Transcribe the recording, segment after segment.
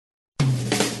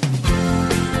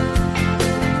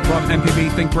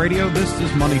MPB Think Radio, this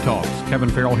is Money Talks. Kevin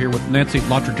Farrell here with Nancy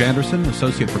Lottridge Anderson,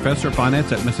 Associate Professor of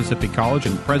Finance at Mississippi College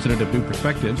and President of New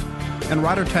Perspectives, and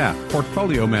Ryder Taff,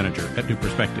 Portfolio Manager at New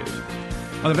Perspectives.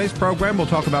 On today's program, we'll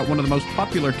talk about one of the most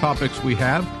popular topics we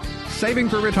have, saving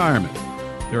for retirement.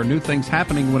 There are new things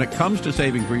happening when it comes to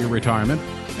saving for your retirement,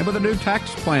 and with a new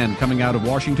tax plan coming out of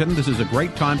Washington, this is a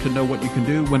great time to know what you can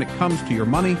do when it comes to your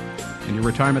money and your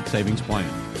retirement savings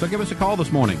plan. So give us a call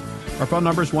this morning. Our phone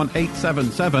number is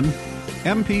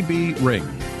 1-877-MPB-RING.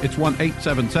 It's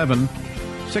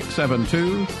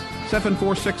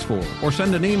 1-877-672-7464. Or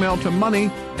send an email to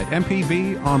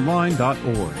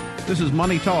money@mpbonline.org. This is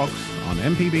Money Talks on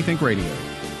MPB Think Radio.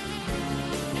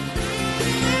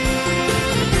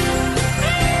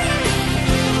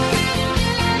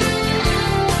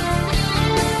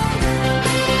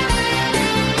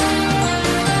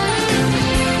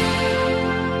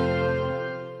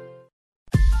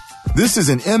 This is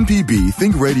an MPB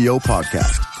Think Radio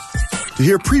podcast. To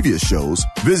hear previous shows,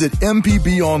 visit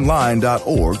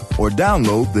mpbonline.org or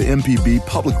download the MPB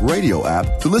Public Radio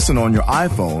app to listen on your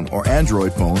iPhone or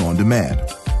Android phone on demand.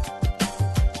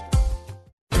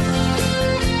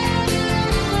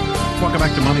 Welcome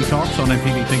back to Money Talks on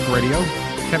MPB Think Radio.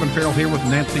 Kevin Farrell here with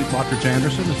Nancy Lottridge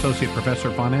Anderson, Associate Professor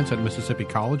of Finance at Mississippi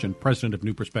College and President of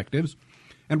New Perspectives,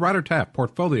 and Ryder Taff,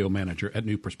 Portfolio Manager at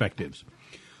New Perspectives.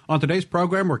 On today's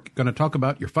program, we're going to talk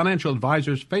about your financial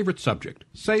advisor's favorite subject,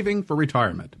 saving for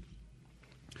retirement.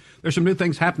 There's some new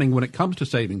things happening when it comes to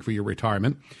saving for your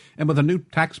retirement, and with a new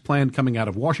tax plan coming out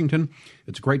of Washington,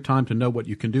 it's a great time to know what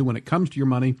you can do when it comes to your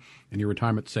money and your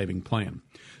retirement saving plan.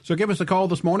 So give us a call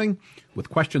this morning with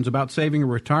questions about saving or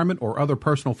retirement or other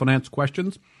personal finance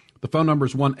questions. The phone number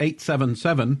is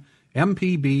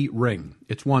 1-877-MPB-RING.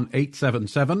 It's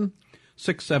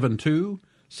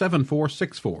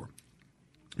 1-877-672-7464.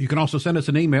 You can also send us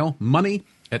an email,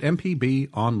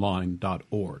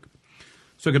 money@mpbonline.org.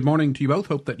 So good morning to you both.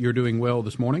 Hope that you're doing well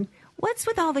this morning. What's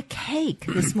with all the cake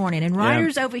this morning? And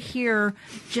Ryder's over here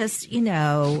just,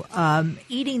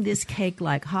 eating this cake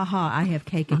like, I have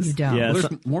cake and you don't. Yeah, well,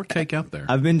 there's more cake out there.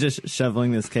 I've been just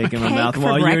shoveling this cake in my mouth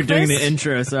while you were doing the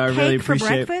intro, so I really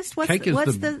appreciate it. Cake for breakfast? Cake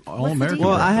is the all-American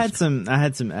Well, breakfast. I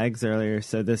had some eggs earlier,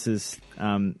 so this is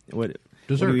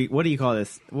what do you call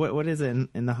this? What is it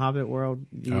in the Hobbit world?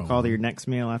 You call your next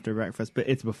meal after breakfast, but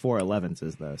it's before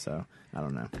 11s though, so I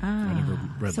don't know.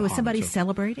 So is somebody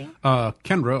celebrating?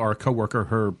 Kendra, our coworker,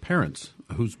 her parents,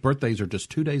 whose birthdays are just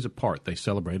 2 days apart, they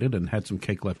celebrated and had some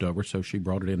cake left over, so she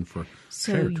brought it in for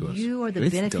share to us. So you are the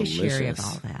beneficiary of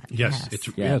all that. Yes. It's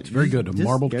very good. A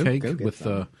marbled cake with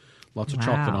lots of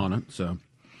chocolate on it. So,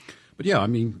 but yeah, I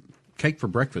mean, cake for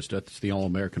breakfast, that's the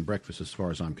all-American breakfast as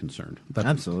far as I'm concerned. That's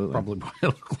Absolutely. Probably why I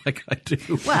look like I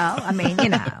do. Well, I mean,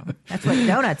 that's what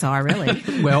donuts are, really.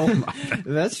 Well,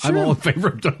 that's true. I'm all in favor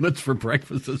of donuts for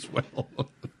breakfast as well.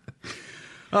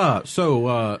 I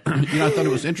thought it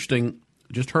was interesting.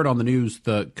 Just heard on the news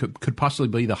could possibly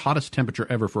be the hottest temperature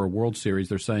ever for a World Series.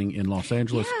 They're saying in Los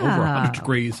Angeles, over 100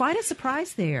 degrees. Quite a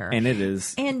surprise there. And it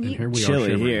is. And here we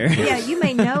chilly are here. Yeah, you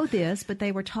may know this, but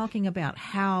they were talking about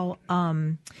how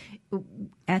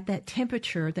at that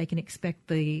temperature they can expect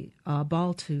the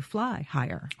ball to fly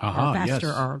higher or faster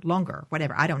or longer,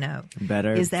 whatever. I don't know.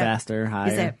 Better, faster, higher.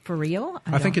 Is that for real?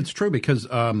 I think it's true because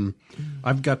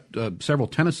I've got several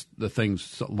tennis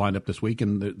things lined up this week,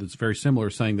 and it's very similar,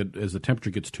 saying that as the temperature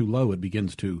gets too low, it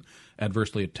begins to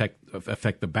adversely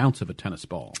affect the bounce of a tennis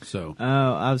ball. So,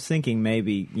 I was thinking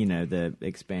maybe the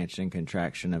expansion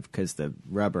contraction of because the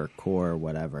rubber core or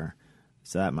whatever.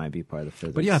 So that might be part of the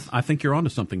physics. But yeah, I think you're onto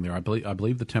something there. I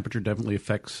believe the temperature definitely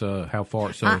affects how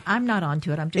far. So I'm not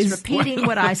onto it. I'm just repeating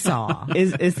what I saw.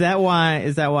 Is that why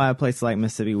a place like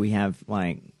Mississippi we have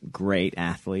like great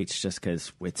athletes just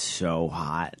because it's so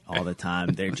hot all the time?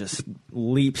 They're just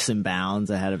leaps and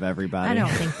bounds ahead of everybody. I don't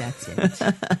think that's it.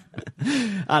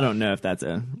 I don't know if that's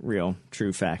a real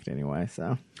true fact anyway.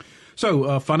 So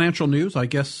financial news, I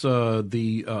guess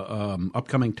the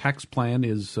upcoming tax plan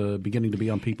is beginning to be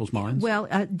on people's minds. Well,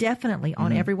 definitely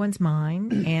on everyone's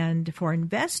mind. And for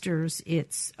investors,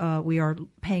 it's we are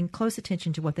paying close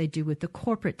attention to what they do with the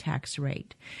corporate tax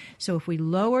rate. So if we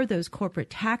lower those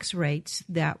corporate tax rates,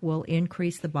 that will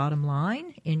increase the bottom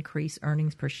line, increase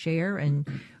earnings per share, and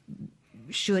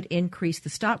should increase the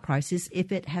stock prices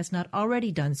if it has not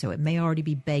already done so. It may already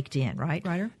be baked in, right,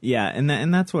 Ryder? Yeah,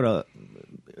 and that's what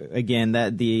again,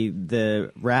 that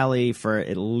the rally for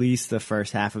at least the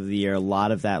first half of the year, a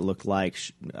lot of that looked like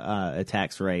a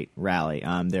tax rate rally.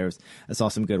 I saw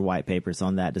some good white papers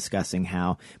on that discussing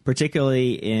how,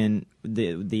 particularly in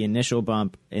the initial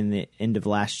bump in the end of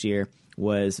last year,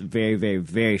 was very, very,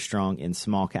 very strong in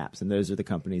small caps. And those are the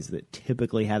companies that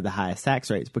typically have the highest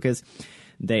tax rates because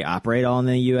they operate all in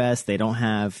the U.S. They don't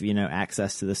have,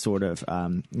 access to the sort of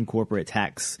corporate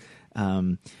tax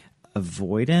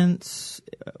avoidance.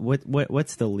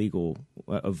 What's the legal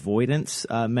avoidance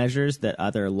measures that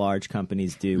other large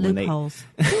companies do Loopholes.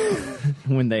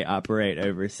 when they operate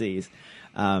overseas?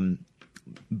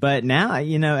 But now,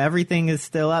 everything is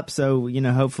still up. So,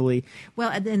 hopefully. Well,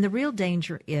 and the real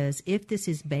danger is if this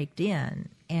is baked in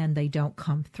and they don't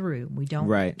come through, we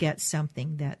don't get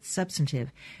something that's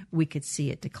substantive, we could see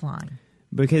it decline.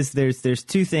 Because there's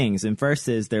two things. And first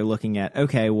is they're looking at,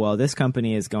 okay, well, this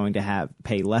company is going to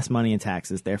pay less money in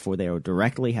taxes. Therefore, they will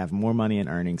directly have more money in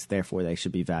earnings. Therefore, they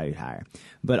should be valued higher.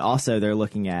 But also they're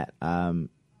looking at the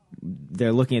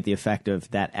effect of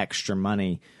that extra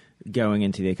money going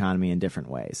into the economy in different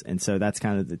ways. And so that's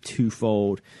kind of the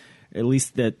twofold, at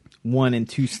least the 1 and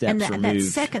 2 steps removed. And that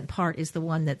second part is the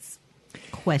one that's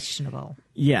questionable.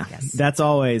 Yeah, that's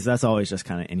always just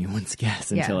kind of anyone's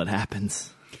guess until it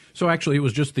happens. So actually, it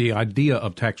was just the idea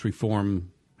of tax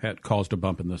reform had caused a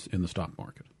bump in the stock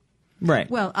market. Right.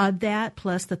 Well, that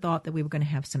plus the thought that we were going to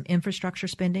have some infrastructure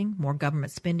spending, more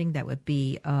government spending that would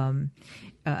be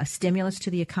a stimulus to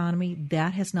the economy.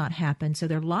 That has not happened. So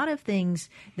there are a lot of things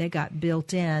that got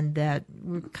built in that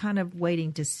we're kind of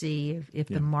waiting to see if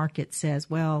the market says,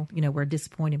 well, we're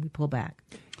disappointed, we pull back.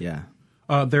 Yeah.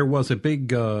 There was a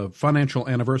big financial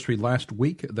anniversary last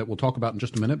week that we'll talk about in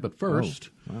just a minute. But first,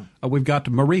 we've got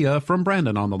Maria from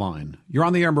Brandon on the line. You're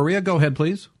on the air, Maria. Go ahead,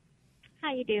 please.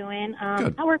 How you doing?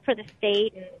 Good. I work for the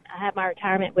state, and I have my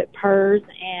retirement with PERS,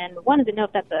 and wanted to know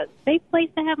if that's a safe place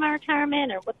to have my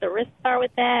retirement or what the risks are with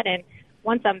that. And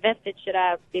once I'm vested, should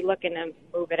I be looking to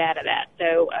move it out of that?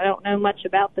 So I don't know much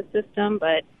about the system,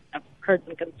 but I've heard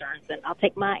some concerns, and I'll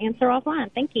take my answer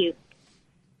offline. Thank you.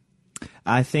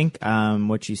 I think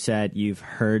what you said, you've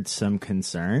heard some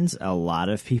concerns. A lot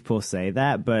of people say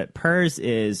that, but PERS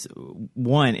is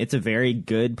one. It's a very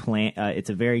good plan. It's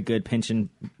a very good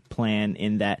pension plan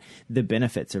in that the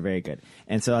benefits are very good.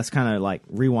 And so let's kind of like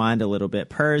rewind a little bit.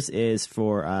 PERS is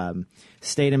for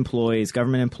state employees,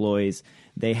 government employees.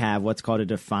 They have what's called a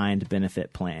defined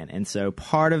benefit plan. And so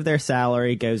part of their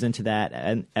salary goes into that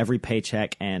and every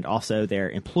paycheck, and also their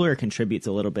employer contributes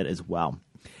a little bit as well.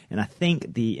 And I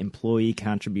think the employee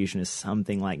contribution is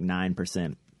something like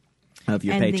 9% of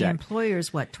your paycheck. And the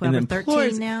employer's what, 12 or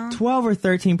 13 now? 12 or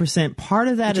 13%. Part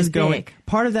of that is going. Big.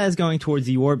 Part of that is going towards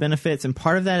your benefits, and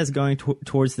part of that is going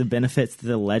towards the benefits that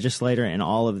the legislator, in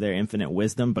all of their infinite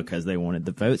wisdom, because they wanted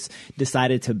the votes,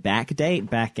 decided to backdate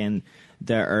back in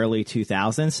the early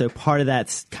 2000s. So part of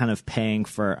that's kind of paying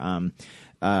for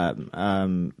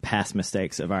past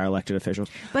mistakes of our elected officials.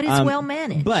 But it's well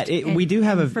managed. But we do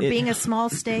have for being a small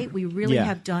state, we really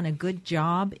have done a good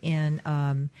job in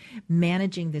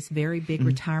managing this very big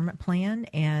retirement plan,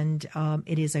 and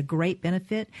it is a great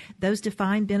benefit. Those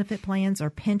defined benefit plans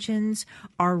or pensions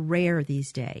are rare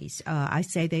these days. I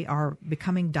say they are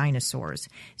becoming dinosaurs.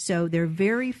 So there are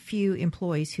very few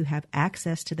employees who have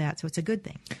access to that, so it's a good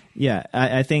thing. Yeah,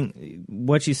 I think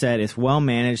what you said is well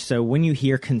managed. So when you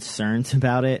hear concerns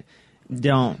about it,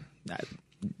 don't.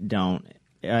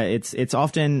 It's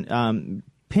often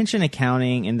pension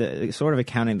accounting, and the sort of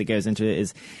accounting that goes into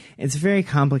it it's very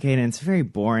complicated and it's very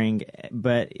boring.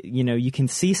 But you can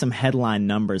see some headline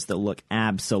numbers that look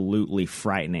absolutely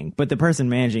frightening. But the person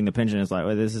managing the pension is like,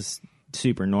 well, this is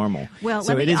super normal. Well,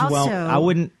 so let me I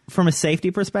wouldn't, from a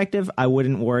safety perspective, I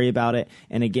wouldn't worry about it.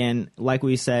 And again, like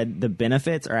we said, the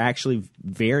benefits are actually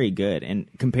very good, and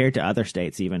compared to other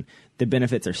states, even the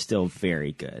benefits are still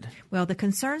very good. Well, the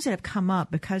concerns that have come up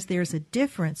because there's a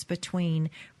difference between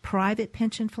private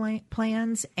pension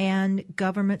plans and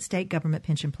state government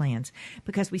pension plans,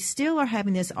 because we still are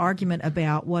having this argument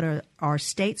about what are our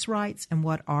states' rights and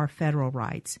what are federal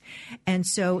rights. And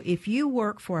so if you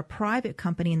work for a private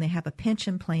company and they have a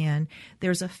pension plan,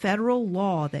 there's a federal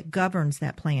law that governs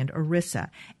that plan, ERISA,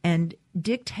 and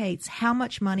dictates how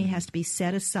much money has to be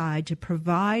set aside to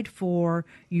provide for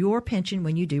your pension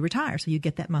when you do retire. So you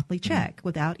get that monthly check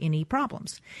without any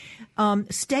problems.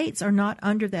 States are not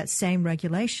under that same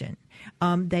regulation.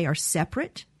 They are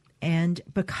separate. And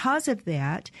because of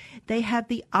that, they have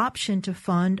the option to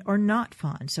fund or not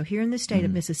fund. So here in the state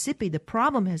of Mississippi, the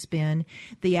problem has been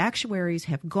the actuaries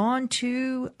have gone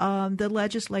to the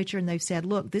legislature and they've said,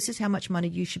 look, this is how much money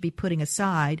you should be putting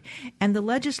aside. And the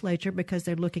legislature, because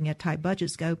they're looking at tight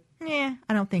budgets, go, I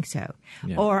don't think so.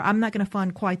 Yeah. Or I'm not going to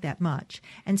fund quite that much.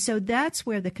 And so that's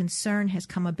where the concern has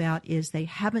come about, is they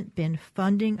haven't been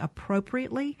funding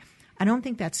appropriately. I don't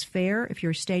think that's fair. If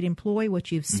you're a state employee,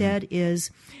 what you've said is,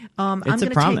 I'm It's going a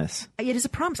to promise. It is a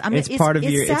promise. I mean, It's part of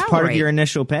your salary.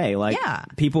 initial pay. Like, Yeah.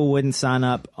 people wouldn't sign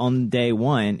up on day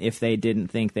one if they didn't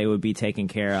think they would be taken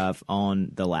care of on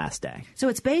the last day. So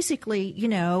it's basically,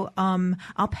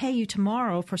 I'll pay you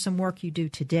tomorrow for some work you do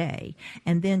today.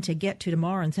 And then to get to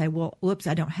tomorrow and say, well, whoops,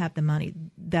 I don't have the money.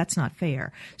 That's not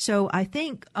fair. So I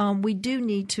think we do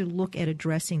need to look at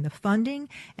addressing the funding.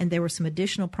 And there were some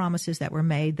additional promises that were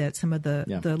made that some of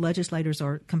the legislators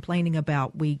are complaining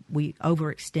about. We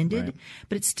overextended, Right.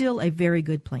 but it's still a very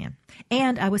good plan.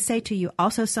 And I would say to you,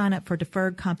 also sign up for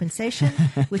deferred compensation,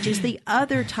 which is the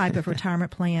other type of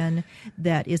retirement plan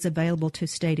that is available to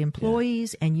state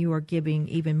employees, and you are giving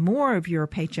even more of your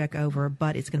paycheck over,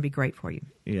 but it's going to be great for you.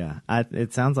 Yeah,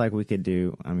 it sounds like we could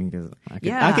do. I mean, because I could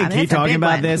that's keep a talking big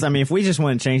about one. this. I mean, if we just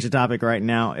want to change the topic right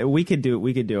now, we could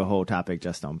do a whole topic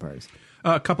just on PERS.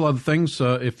 A couple other things.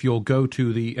 If you'll go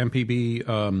to the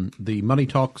MPB, the Money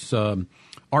Talks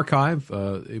archive,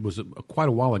 it was quite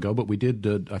a while ago, but we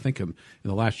did, I think in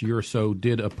the last year or so,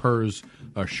 did a PERS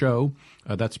show.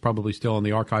 That's probably still in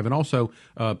the archive. And also,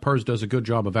 PERS does a good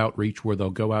job of outreach where they'll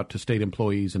go out to state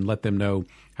employees and let them know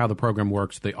how the program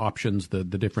works, the options, the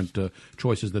different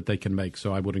choices that they can make.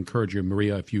 So I would encourage you,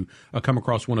 Maria, if you come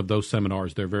across one of those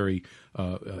seminars, they're very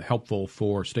helpful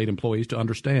for state employees to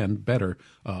understand better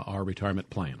our retirement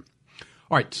plan.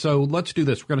 All right, so let's do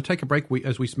this. We're going to take a break.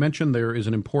 As we mentioned, there is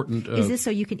an important... Is this so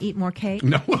you can eat more cake?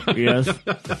 No. Yes.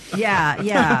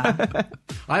 Yeah.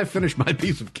 I have finished my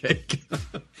piece of cake.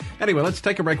 Anyway, let's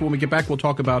take a break. When we get back, we'll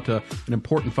talk about an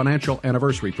important financial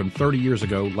anniversary from 30 years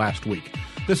ago last week.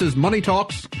 This is Money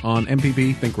Talks on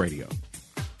MPB Think Radio.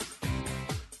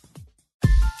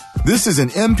 This is an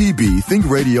MPB Think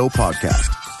Radio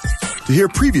podcast. To hear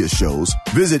previous shows,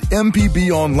 visit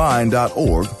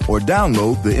mpbonline.org or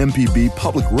download the MPB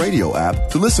Public Radio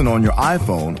app to listen on your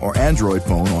iPhone or Android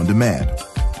phone on demand.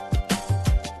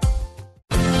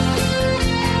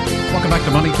 Welcome back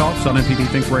to Money Talks on MPB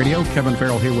Think Radio. Kevin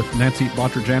Farrell here with Nancy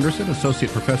Lottridge Anderson,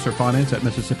 Associate Professor of Finance at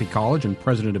Mississippi College and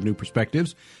President of New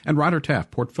Perspectives, and Ryder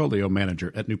Taft, Portfolio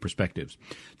Manager at New Perspectives.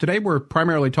 Today we're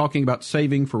primarily talking about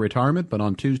saving for retirement, but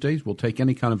on Tuesdays we'll take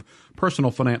any kind of personal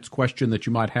finance question that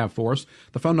you might have for us.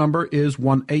 The phone number is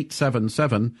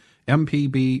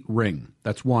 1-877-MPB-RING.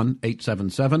 That's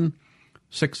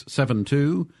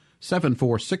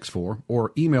 1-877-672-7464,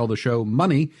 or email the show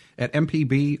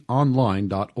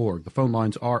money@mpbonline.org. The phone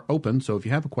lines are open, so if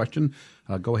you have a question,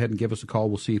 go ahead and give us a call.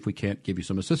 We'll see if we can't give you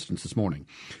some assistance this morning.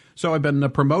 So I've been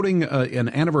promoting an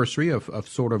anniversary of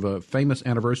sort of a famous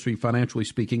anniversary, financially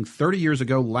speaking, 30 years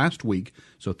ago last week.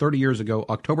 So 30 years ago,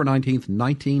 October 19th,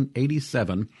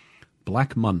 1987,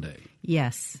 Black Monday.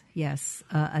 Yes.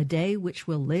 A day which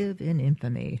will live in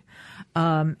infamy.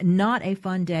 Not a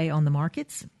fun day on the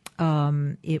markets.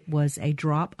 It was a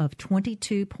drop of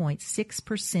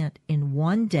 22.6% in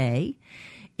one day.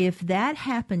 If that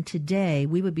happened today,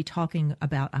 we would be talking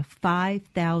about a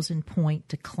 5,000-point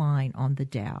decline on the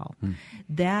Dow.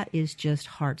 That is just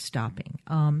heart-stopping.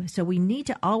 So we need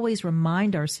to always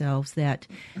remind ourselves that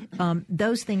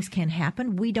those things can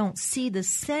happen. We don't see the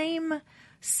same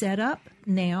setup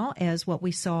now as what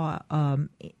we saw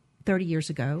 30 years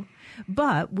ago.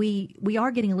 But we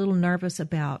are getting a little nervous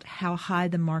about how high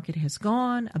the market has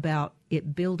gone, about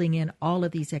it building in all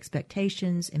of these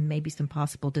expectations and maybe some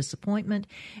possible disappointment.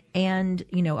 And,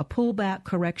 a pullback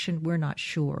correction, we're not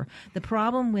sure. The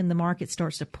problem when the market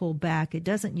starts to pull back, it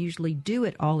doesn't usually do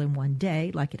it all in one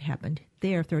day like it happened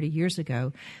there 30 years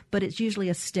ago, but it's usually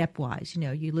a stepwise.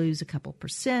 You lose a couple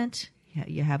percent.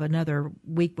 You have another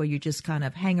week where you just kind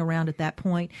of hang around at that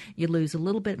point. You lose a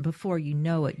little bit, and before you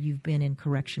know it, you've been in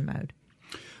correction mode.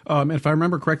 If I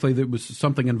remember correctly, there was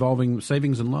something involving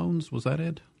savings and loans. Was that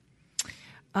it?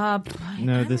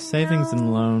 No, the savings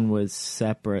and loan was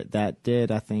separate. That did,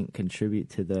 I think, contribute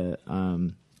to the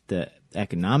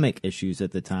economic issues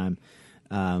at the time.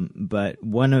 But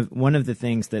one of the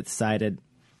things that's cited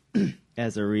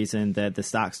as a reason that the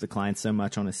stocks declined so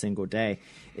much on a single day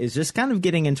is just kind of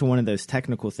getting into one of those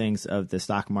technical things of the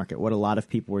stock market. What a lot of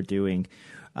people were doing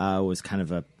was kind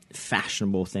of a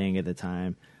fashionable thing at the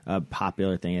time, a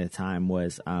popular thing at the time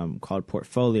was called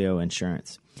portfolio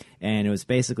insurance. And it was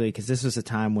basically because this was a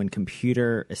time when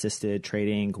computer-assisted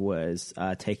trading was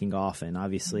taking off, and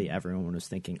obviously everyone was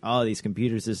thinking, oh, these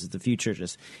computers, this is the future,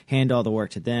 just hand all the work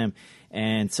to them.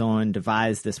 And someone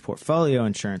devised this portfolio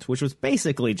insurance, which was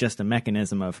basically just a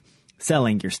mechanism of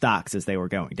selling your stocks as they were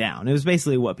going down. It was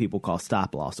basically what people call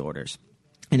stop-loss orders.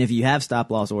 And if you have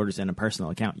stop-loss orders in a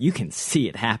personal account, you can see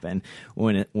it happen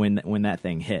when that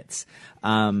thing hits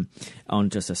on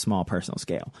just a small personal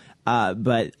scale.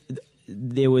 But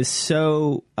it was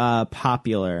so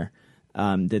popular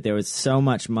that there was so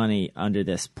much money under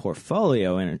this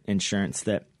portfolio insurance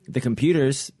that the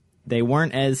computers, they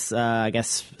weren't as, I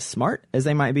guess, smart as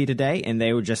they might be today. And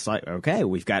they were just like, okay,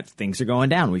 we've got things are going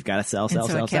down. We've got to sell.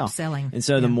 It kept selling. And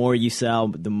so the more you sell,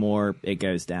 the more it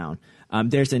goes down.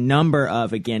 There's a number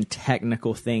of, again,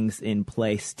 technical things in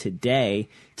place today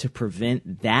to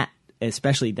prevent that,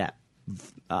 especially that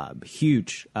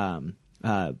huge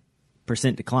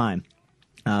percent decline.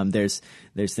 There's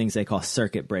things they call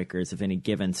circuit breakers. If any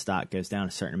given stock goes down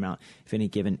a certain amount, if any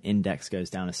given index goes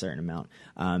down a certain amount,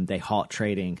 they halt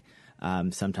trading.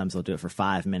 Sometimes they'll do it for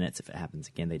 5 minutes. If it happens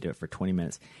again, they do it for 20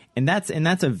 minutes. And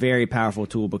that's a very powerful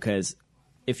tool, because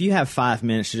if you have 5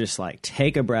 minutes to just like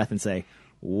take a breath and say,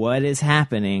 what is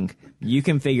happening, you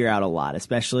can figure out a lot,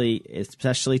 especially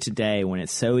today when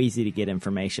it's so easy to get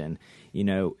information. You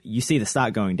know, you see the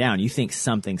stock going down, you think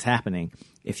something's happening.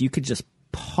 If you could just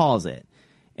pause it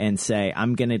and say,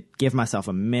 I'm going to give myself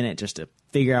a minute just to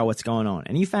figure out what's going on,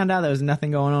 and you found out there was nothing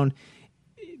going on,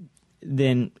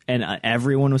 then, and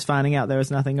everyone was finding out there was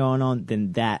nothing going on,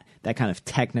 then that kind of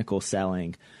technical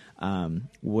selling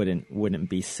wouldn't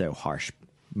be so harsh,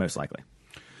 most likely.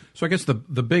 So I guess the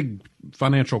big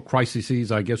financial crises,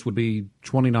 I guess, would be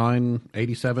 29,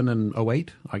 87, and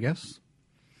 08, I guess.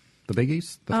 The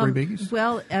biggies, the three biggies?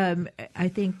 Well, I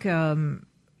think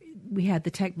we had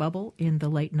the tech bubble in the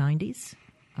late 90s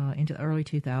into the early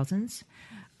 2000s.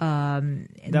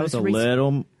 That was a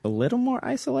little more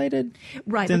isolated,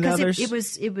 right? Than because the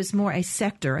others. it was more a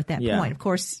sector at that Yeah. point. Of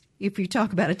course, if you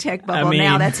talk about a tech bubble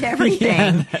now, that's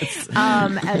everything.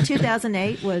 Yeah,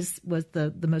 2008 was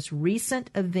the most recent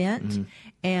event, Mm-hmm.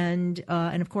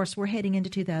 and of course we're heading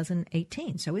into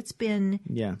 2018. So it's been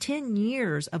 10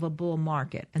 years of a bull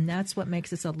market, and that's what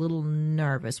makes us a little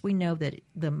nervous. We know that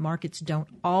the markets don't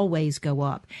always go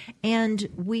up, and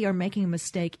we are making a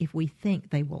mistake if we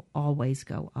think they will always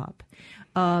go up.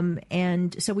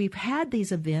 And so we've had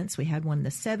these events. We had one in the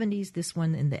 70s, this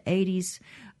one in the 80s.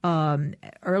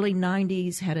 Early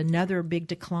 90s had another big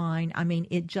decline. I mean,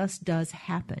 it just does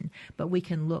happen. But we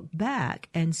can look back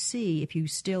and see if you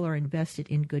still are invested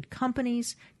in good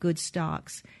companies, good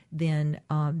stocks, then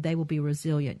they will be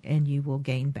resilient and you will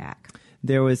gain back.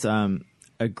 There was a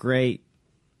great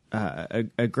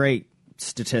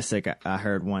statistic I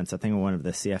heard once, I think at one of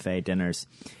the CFA dinners,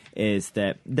 is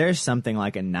that there's something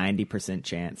like a 90%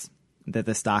 chance that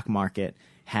the stock market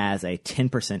has a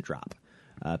 10% drop.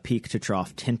 Peak to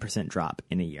trough, 10% drop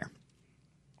in a year.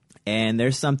 And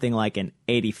there's something like an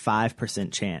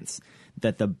 85% chance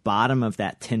that the bottom of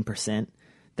that 10%,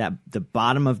 that the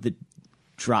bottom of the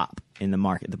drop in the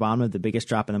market, the bottom of the biggest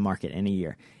drop in the market in a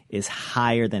year, is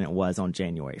higher than it was on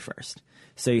January 1st.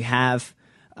 So you have,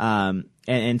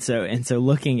 and so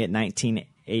looking at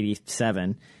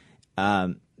 1987,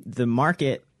 the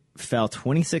market fell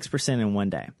 26% in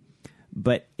one day.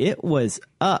 But it was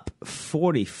up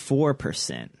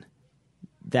 44%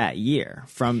 that year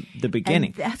from the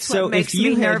beginning. And that's what makes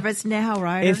me nervous now,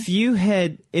 right? If you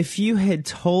had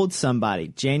told somebody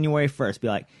January 1st, be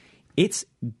like, it's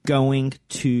going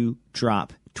to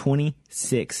drop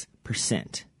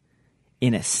 26%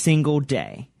 in a single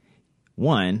day.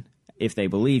 One, if they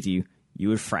believed you, you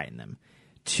would frighten them.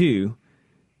 Two,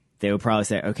 they would probably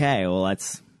say, okay, well,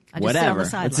 whatever.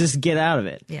 Let's just get out of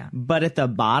it. Yeah. But at the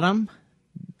bottom,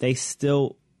 you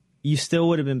still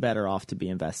would have been better off to be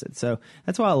invested. So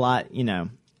that's why a lot, I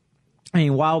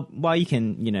mean, while you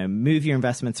can, move your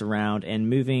investments around and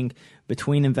moving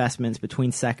between investments,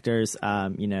 between sectors,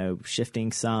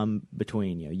 shifting some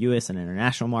between, U.S. and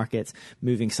international markets,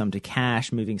 moving some to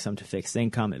cash, moving some to fixed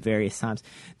income at various times,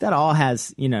 that all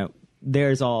has,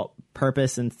 there's all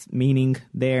purpose and meaning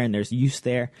there, and there's use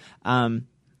there.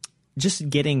 Just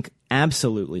getting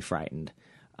absolutely frightened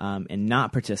and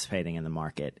not participating in the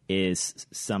market is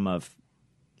some of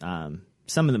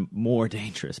the more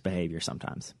dangerous behavior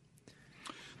sometimes.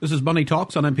 This is Money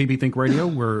Talks on MPB Think Radio.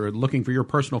 We're looking for your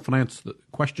personal finance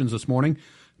questions this morning,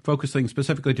 focusing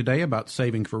specifically today about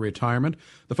saving for retirement.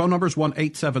 The phone number is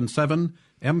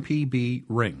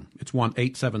 1-877-MPB-RING. It's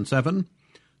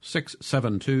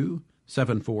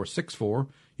 1-877-672-7464.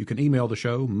 You can email the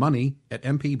show,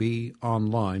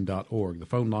 money@mpbonline.org. The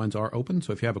phone lines are open,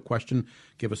 so if you have a question,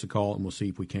 give us a call, and we'll see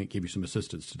if we can't give you some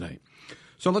assistance today.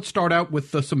 So let's start out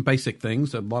with some basic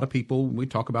things. A lot of people, we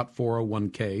talk about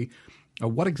 401k.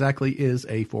 What exactly is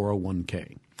a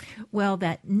 401k? Well,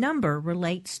 that number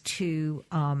relates to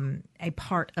a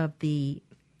part of the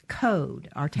code,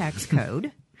 our tax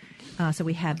code. So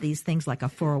we have these things like a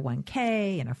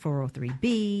 401k and a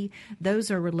 403b.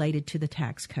 Those are related to the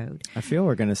tax code. I feel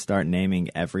we're going to start naming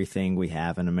everything we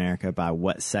have in America by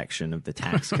what section of the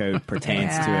tax code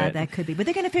pertains to it. That could be. But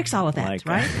they're going to fix all of that,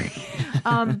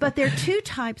 right? But there are two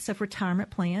types of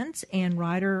retirement plans, and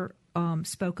Ryder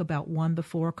spoke about one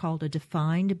before called a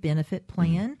defined benefit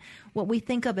plan, what we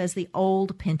think of as the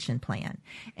old pension plan.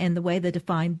 And the way the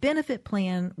defined benefit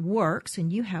plan works,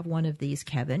 and you have one of these,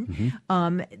 Kevin,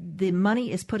 the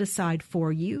money is put aside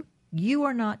for you. You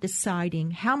are not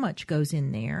deciding how much goes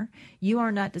in there. You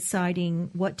are not deciding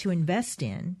what to invest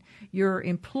in. Your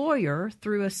employer,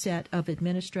 through a set of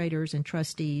administrators and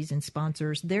trustees and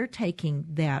sponsors, they're taking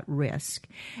that risk.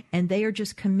 And they are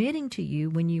just committing to you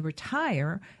when you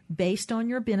retire based on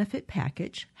your benefit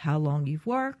package, how long you've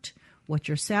worked, what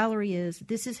your salary is.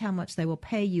 This is how much they will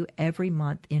pay you every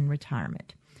month in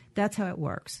retirement. That's how it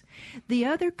works. The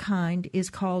other kind is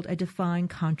called a defined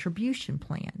contribution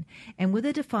plan. And with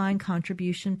a defined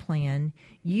contribution plan,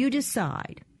 you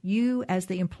decide, you as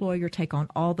the employer take on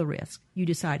all the risk. You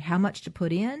decide how much to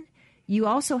put in. You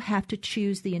also have to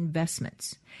choose the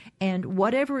investments. And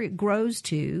whatever it grows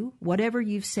to, whatever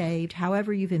you've saved,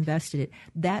 however you've invested it,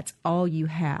 that's all you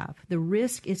have. The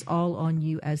risk is all on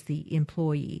you as the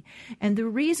employee. And the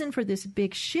reason for this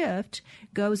big shift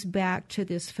goes back to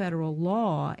this federal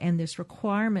law and this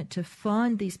requirement to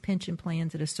fund these pension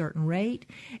plans at a certain rate,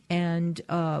 and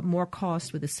more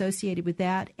cost with associated with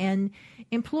that. And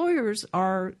employers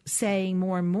are saying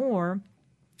more and more,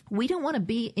 we don't want to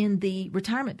be in the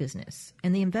retirement business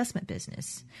and the investment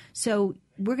business. So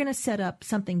we're going to set up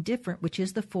something different, which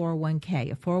is the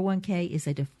 401k. A 401k is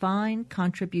a defined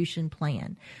contribution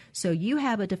plan. So you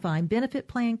have a defined benefit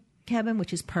plan, Kevin,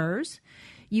 which is PERS.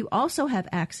 You also have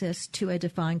access to a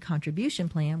defined contribution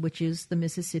plan, which is the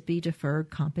Mississippi Deferred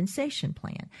Compensation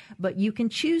Plan. But you can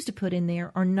choose to put in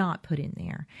there or not put in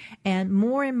there. And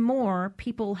more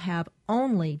people have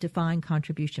only defined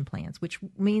contribution plans, which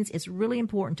means it's really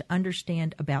important to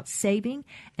understand about saving,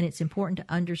 and it's important to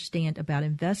understand about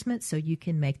investment so you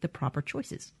can make the proper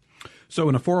choices. So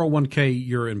in a 401k,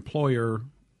 your employer,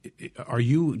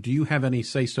 do you have any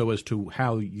say-so as to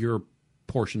how your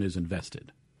portion is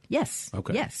invested? Yes.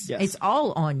 Okay. Yes. It's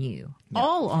all on you. Yeah.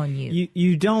 All on you.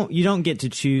 You don't get to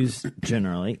choose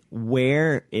generally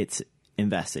where it's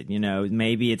invested. You know,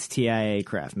 maybe it's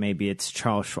TIAA-CREF, maybe it's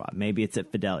Charles Schwab, maybe it's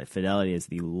at Fidelity. Fidelity is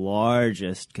the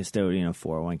largest custodian of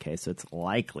 401k, so it's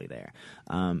likely there.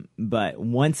 But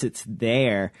once it's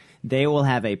there, they will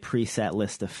have a preset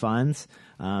list of funds.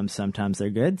 Sometimes they're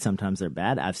good, sometimes they're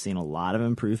bad. I've seen a lot of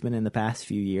improvement in the past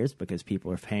few years because people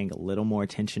are paying a little more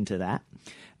attention to that.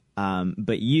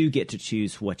 But you get to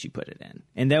choose what you put it in.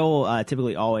 And they will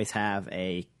typically always have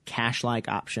a cash-like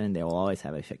option. They will always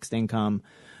have a fixed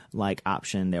income-like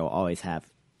option. They will always have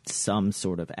some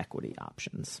sort of equity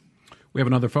options. We have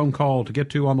another phone call to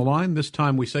get to on the line. This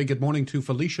time we say good morning to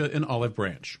Felicia in Olive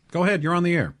Branch. Go ahead. You're on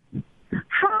the air.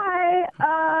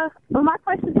 Hi. Well, my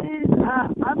question is,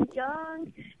 I'm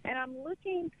young, and I'm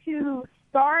looking to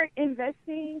start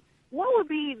investing. What would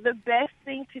be the best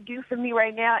thing to do for me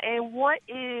right now, and what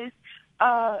is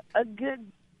a good,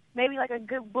 maybe like a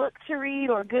good book to read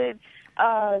or good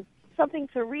something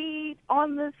to read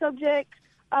on the subject?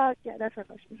 Yeah, that's my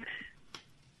question.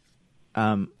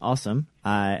 Awesome.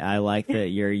 I like that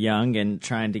you're young and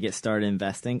trying to get started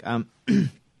investing.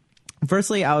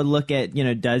 Firstly, I would look at,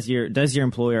 does your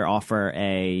employer offer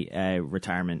a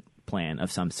retirement plan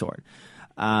of some sort?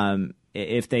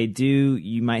 If they do,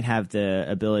 you might have the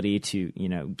ability to,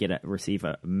 receive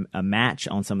a match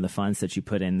on some of the funds that you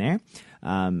put in there.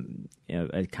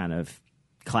 A kind of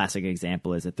classic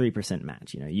example is a 3%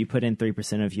 match. You put in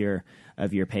 3%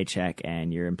 of your paycheck,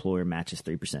 and your employer matches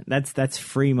 3%. That's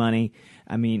free money.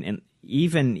 I mean, and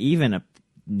even a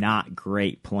not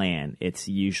great plan, it's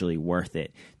usually worth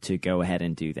it to go ahead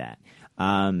and do that.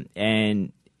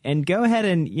 And go ahead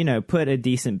and, put a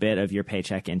decent bit of your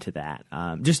paycheck into that.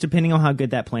 Just depending on how good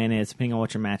that plan is, depending on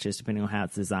what your match is, depending on how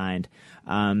it's designed.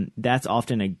 That's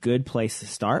often a good place to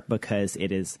start because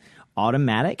it is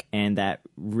automatic, and that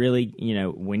really,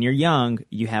 when you're young,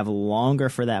 you have longer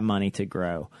for that money to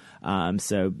grow.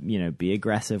 So, be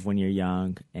aggressive when you're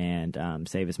young and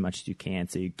save as much as you can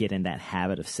so you get in that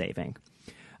habit of saving.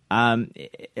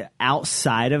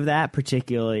 Outside of that,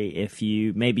 particularly if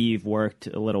you've worked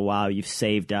a little while, you've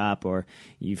saved up, or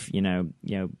you've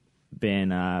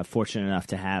been fortunate enough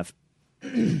to have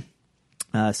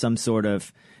some sort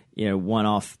of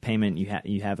one-off payment,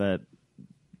 you have a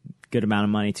good amount of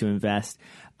money to invest.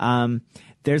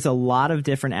 There's a lot of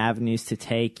different avenues to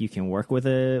take. You can work with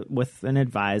an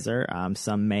advisor.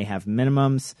 Some may have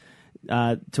minimums.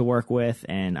 to work with,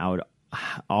 and I would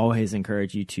always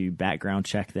encourage you to background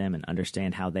check them and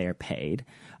understand how they are paid.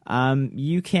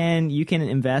 You can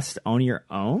invest on your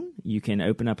own. You can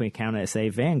open up an account at, say,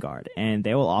 Vanguard, and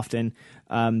they will often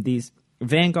these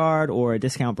Vanguard or a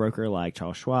discount broker like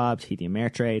Charles Schwab, TD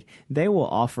Ameritrade, they will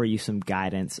offer you some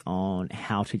guidance on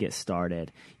how to get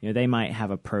started. They might have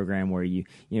a program where you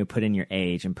put in your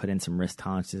age and put in some risk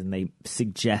tolerances, and they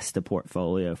suggest a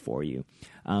portfolio for you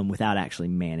without actually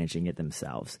managing it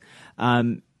themselves.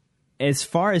 As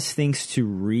far as things to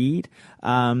read,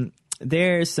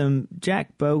 there's some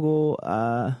Jack Bogle.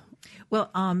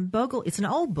 Bogle, it's an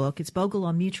old book. It's Bogle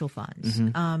on Mutual Funds.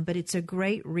 But it's a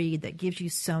great read that gives you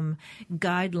some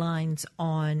guidelines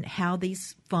on how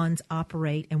these funds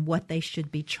operate and what they should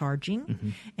be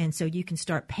charging. And so you can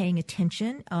start paying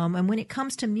attention. And when it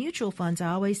comes to mutual funds, I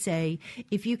always say,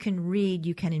 if you can read,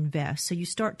 you can invest. So you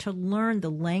start to learn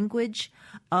the language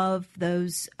of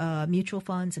those mutual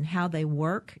funds and how they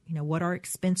work. What are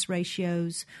expense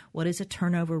ratios? What is a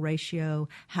turnover ratio?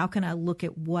 How can I look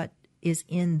at what is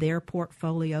in their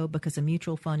portfolio, because a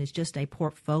mutual fund is just a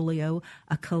portfolio,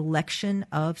 a collection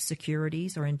of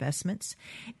securities or investments,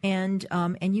 and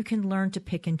you can learn to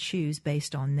pick and choose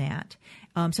based on that.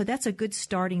 So that's a good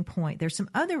starting point. There's some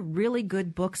other really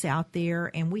good books out there,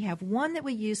 and we have one that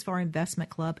we use for our investment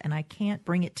club, and I can't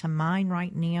bring it to mind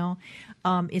right now.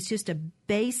 It's just a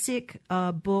basic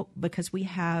book, because we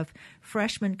have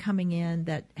freshmen coming in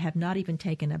that have not even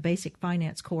taken a basic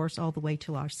finance course all the way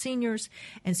to our seniors,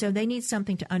 and so they need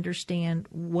something to understand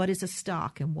what is a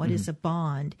stock and what is a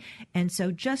bond. And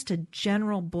so just a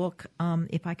general book,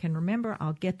 if I can remember,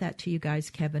 I'll get that to you guys,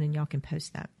 Kevin, and y'all can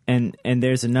post that. And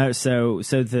there's a note. So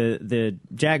the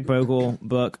Jack Bogle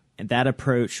book, that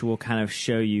approach will kind of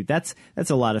show you that's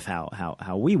a lot of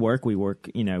how we work. We work,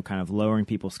 kind of lowering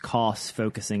people's costs,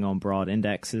 focusing on broad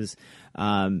indexes.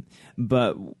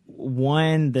 But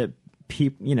one that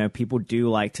people do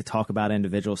like to talk about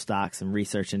individual stocks and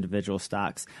research individual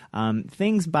stocks.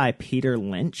 Things by Peter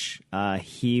Lynch.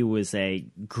 He was a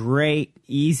great,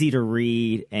 easy to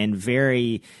read, and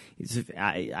very.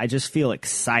 I just feel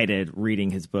excited reading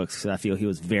his books, because I feel he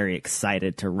was very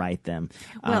excited to write them.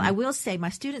 Well, I will say my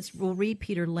students will read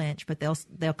Peter Lynch, but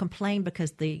they'll complain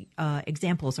because the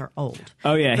examples are old.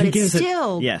 Oh yeah, but it's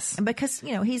still yes, because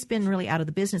he's been really out of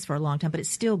the business for a long time, but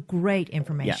it's still great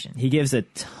information. Yeah, he gives a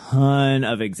ton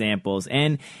of examples,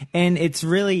 and it's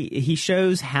really, he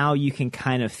shows how you can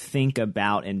kind of think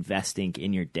about investing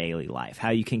in your daily life,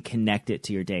 how you can connect it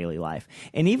to your daily life,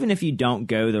 and even if you don't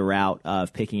go the route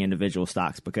of picking individual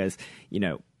stocks, because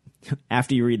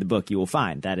after you read the book, you will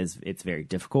find that it's very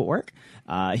difficult work.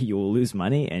 You will lose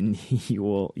money, and you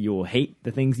will hate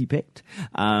the things you picked.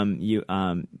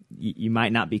 You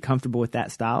might not be comfortable with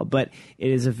that style, but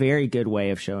it is a very good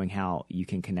way of showing how you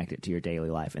can connect it to your daily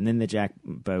life. And then the Jack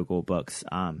Bogle books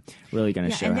really going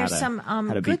to show how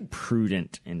to be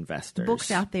prudent investors. Books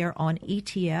out there on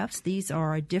ETFs. These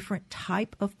are a different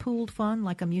type of pooled fund,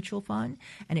 like a mutual fund,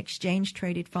 an exchange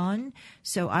traded fund.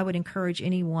 So I would encourage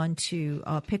anyone to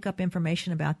pick up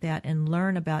information about that and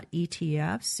learn about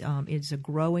ETFs. It's a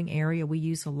growing area. We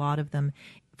use a lot of them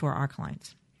for our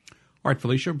clients. All right,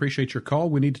 Felicia, appreciate your call.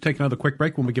 We need to take another quick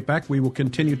break. When we get back, we will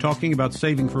continue talking about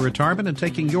saving for retirement and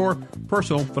taking your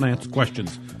personal finance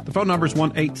questions. The phone number is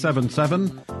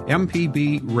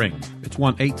 1-877-MPB-RING. It's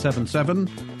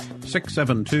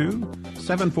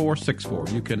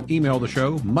 1-877-672-7464. You can email the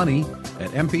show,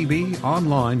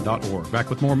 money@mpbonline.org. Back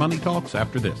with more Money Talks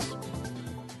after this.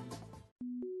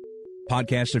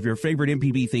 Podcasts of your favorite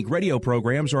MPB Think Radio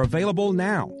programs are available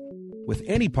now. With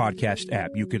any podcast app,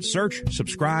 you can search,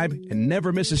 subscribe, and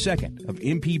never miss a second of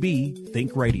MPB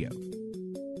Think Radio.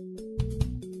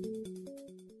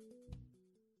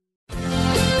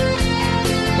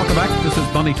 Welcome back. This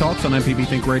is Money Talks on MPB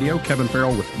Think Radio. Kevin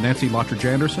Farrell with Nancy Lottridge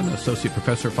Anderson, Associate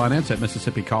Professor of Finance at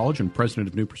Mississippi College and President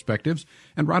of New Perspectives,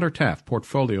 and Ryder Taft,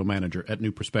 Portfolio Manager at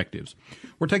New Perspectives.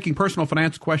 We're taking personal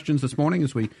finance questions this morning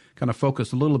as we kind of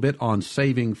focus a little bit on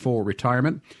saving for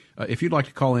retirement. If you'd like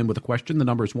to call in with a question, the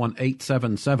number is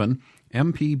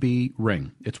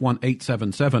 1-877-MPB-RING. It's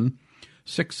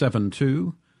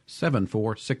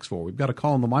 1-877-672-7464. We've got a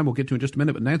call on the line we'll get to in just a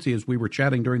minute. But Nancy, as we were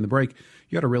chatting during the break,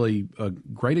 you had a really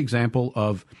great example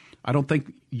of, I don't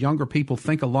think younger people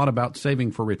think a lot about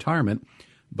saving for retirement,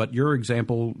 But your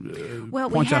example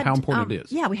points out how important it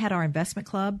is. Yeah, we had our investment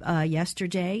club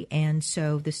yesterday, and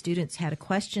so the students had a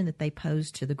question that they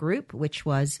posed to the group, which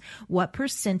was, what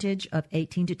percentage of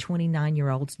 18 to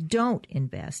 29-year-olds don't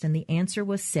invest? And the answer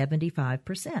was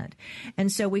 75%.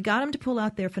 And so we got them to pull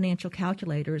out their financial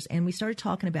calculators, and we started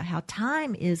talking about how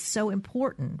time is so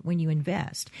important when you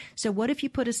invest. So what if you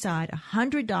put aside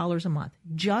 $100 a month,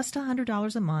 just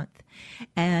 $100 a month,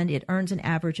 and it earns an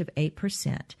average of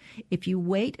 8%? If you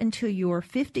wait until you're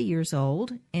 50 years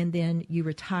old and then you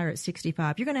retire at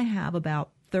 65, you're going to have about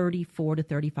 $34,000 to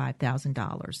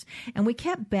 $35,000. And we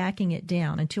kept backing it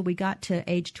down until we got to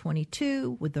age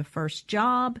 22 with the first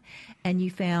job, and you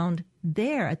found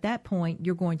there at that point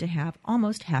you're going to have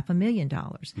almost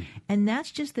 $500,000. And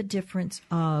that's just the difference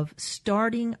of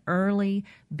starting early,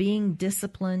 being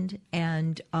disciplined,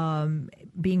 and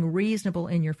being reasonable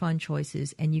in your fund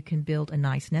choices, and you can build a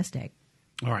nice nest egg.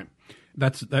 All right.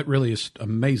 That really is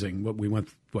amazing. We went,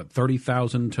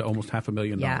 $30,000 to almost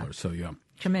 $500,000. Yeah. So, yeah.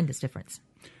 Tremendous difference.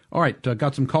 All right.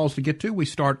 Got some calls to get to. We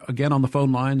start again on the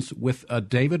phone lines with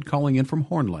David calling in from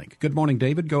Horn Lake. Good morning,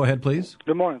 David. Go ahead, please.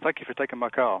 Good morning. Thank you for taking my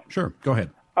call. Sure. Go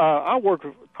ahead. I worked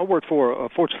for a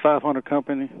Fortune 500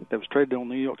 company that was traded on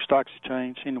the New York Stock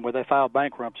Exchange, where they filed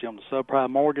bankruptcy on the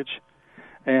subprime mortgage.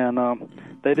 And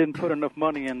they didn't put enough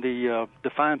money in the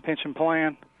defined pension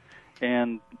plan,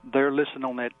 and they're listed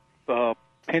on that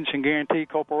Pension Guarantee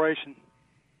Corporation.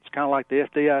 It's kind of like the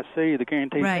FDIC, the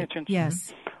Guaranteed Pensions.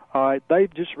 Yes. All right. They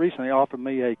just recently offered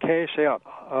me a cash out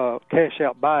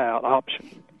buyout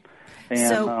option.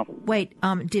 And, wait,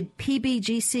 did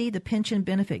PBGC, the Pension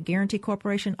Benefit Guarantee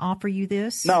Corporation, offer you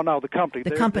this? No, the company.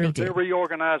 The company did. They're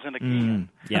reorganizing again.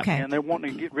 Yep. Okay. And they're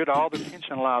wanting to get rid of all the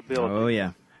pension liability. Oh,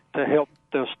 yeah. To help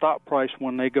the stock price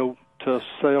when they go to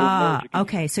sell. Merge again.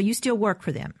 Okay, so you still work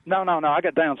for them? No, I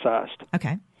got downsized.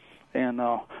 Okay. And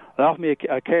they offered me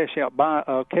a cash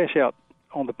out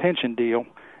on the pension deal,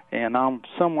 and I'm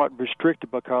somewhat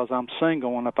restricted because I'm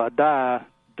single, and if I die,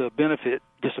 the benefit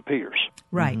disappears.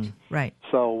 Right, right.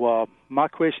 So my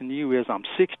question to you is, I'm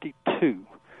 62,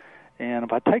 and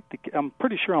if I take I'm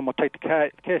pretty sure I'm going to take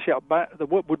the cash out.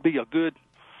 What would be a good?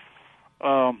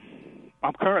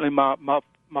 I'm currently my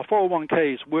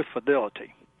 401k is with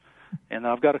Fidelity, and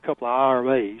I've got a couple of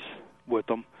IRAs with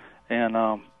them, and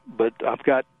but I've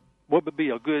got what would be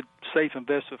a good safe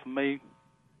investment for me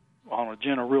on a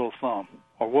general rule of thumb,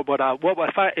 or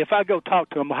if I go talk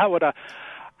to them, how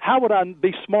would I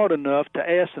be smart enough to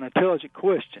ask an intelligent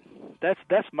question?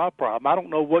 That's my problem. I don't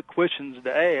know what questions to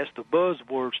ask, the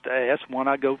buzzwords to ask when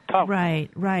I go talk. Right.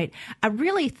 I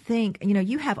really think,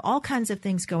 you have all kinds of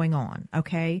things going on,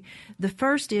 okay? The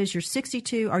first is you're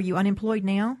 62. Are you unemployed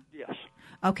now? Yes.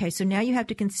 Okay, so now you have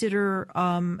to consider,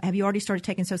 have you already started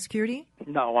taking Social Security?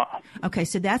 No. Okay,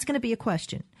 so that's going to be a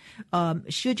question.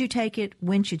 Should you take it?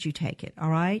 When should you take it? All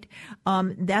right?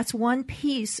 That's one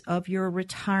piece of your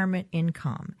retirement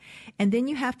income. And then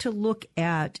you have to look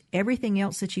at everything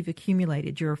else that you've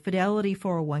accumulated, your Fidelity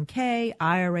 401k,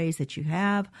 IRAs that you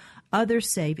have, other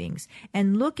savings,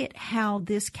 and look at how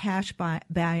this cash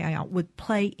buyout would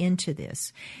play into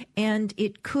this. And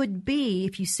it could be,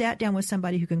 if you sat down with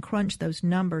somebody who can crunch those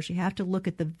numbers, you have to look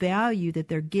at the value that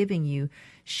they're giving you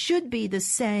should be the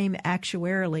same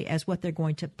actuarially as what they're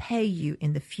going to pay you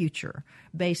in the future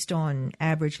based on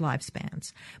average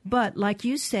lifespans. But like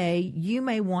you say, you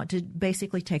may want to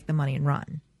basically take the money and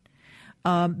run.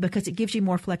 Because it gives you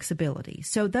more flexibility.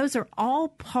 So those are all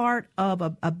part of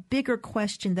a bigger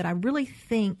question that I really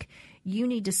think you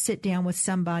need to sit down with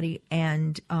somebody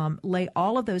and lay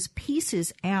all of those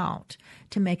pieces out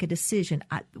to make a decision.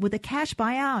 With a cash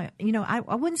buyout,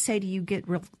 I wouldn't say to you get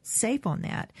real safe on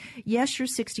that. Yes, you're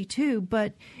 62,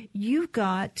 but you've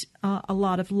got a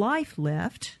lot of life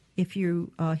left if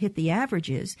you hit the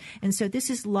averages. And so this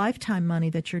is lifetime money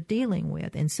that you're dealing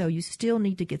with. And so you still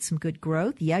need to get some good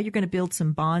growth. Yeah, you're going to build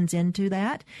some bonds into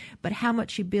that. But how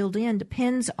much you build in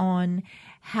depends on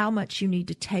how much you need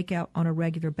to take out on a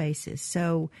regular basis.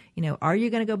 So, are you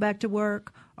going to go back to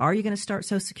work? Are you going to start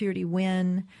Social Security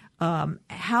when?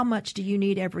 How much do you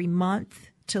need every month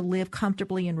to live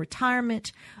comfortably in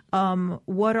retirement?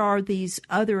 What are these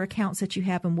other accounts that you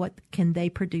have, and what can they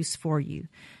produce for you?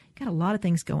 Got a lot of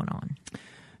things going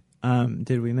on.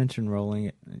 Did we mention rolling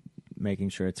it, making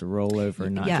sure it's a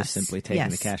rollover, not just simply taking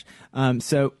the cash?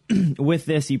 So with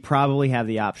this, you probably have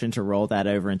the option to roll that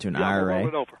over into an IRA. Roll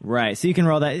it over. Right. So you can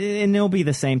roll that, and it'll be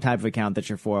the same type of account that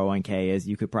your 401k is.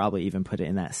 You could probably even put it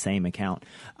in that same account.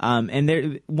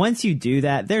 And once you do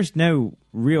that, there's no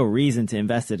real reason to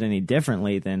invest it any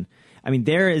differently than,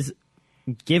 there is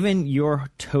given your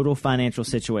total financial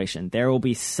situation, there will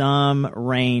be some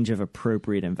range of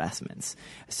appropriate investments.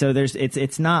 So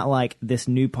it's not like this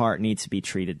new part needs to be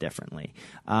treated differently.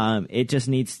 You just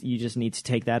need to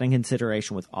take that in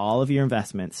consideration with all of your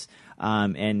investments.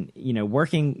 And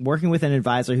working with an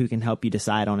advisor who can help you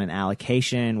decide on an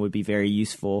allocation would be very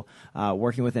useful.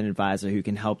 Working with an advisor who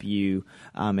can help you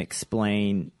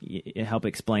explain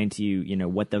to you,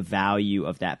 what the value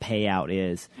of that payout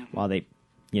is, while they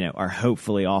are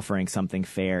hopefully offering something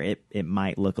fair. It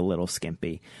might look a little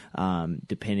skimpy,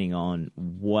 depending on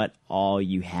what all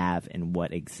you have and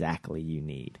what exactly you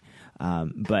need.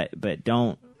 But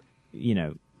don't,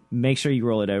 make sure you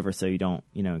roll it over so you don't,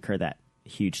 incur that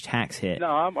huge tax hit. No,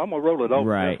 I'm gonna roll it over,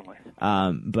 right?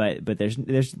 Definitely. But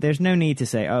there's no need to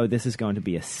say, oh, this is going to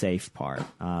be a safe part.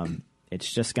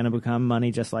 It's just going to become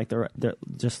money, just like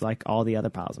just like all the other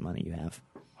piles of money you have.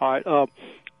 All right.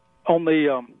 On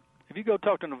the if you go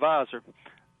talk to an advisor,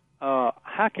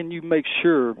 how can you make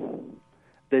sure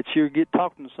that you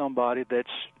talking to somebody that's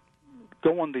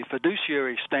going the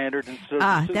fiduciary standard instead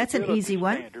of the that's an easy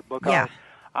one. Standard? Because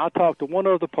I talked to one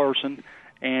other person,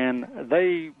 and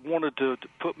they wanted to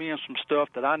put me in some stuff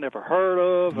that I never heard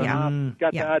of, and I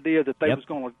got the idea that they was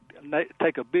going to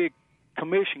take a big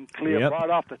commission clip right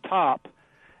off the top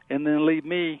and then leave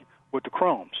me with the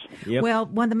crumbs. Well,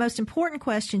 one of the most important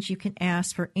questions you can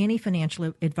ask for any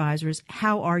financial advisor is,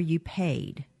 how are you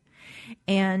paid?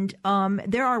 And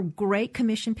there are great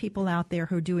commission people out there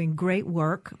who are doing great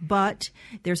work, but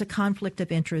there's a conflict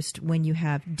of interest when you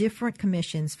have different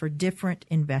commissions for different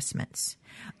investments.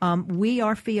 We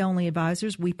are fee-only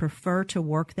advisors. We prefer to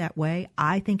work that way.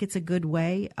 I think it's a good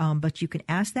way, but you can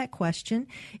ask that question.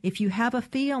 If you have a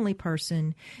fee-only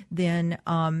person, then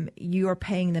you are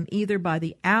paying them either by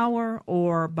the hour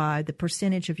or by the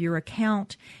percentage of your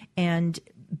account, and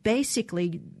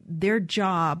basically, their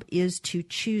job is to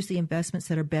choose the investments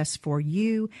that are best for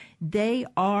you. They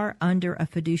are under a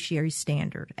fiduciary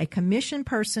standard. A commission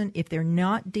person, if they're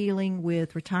not dealing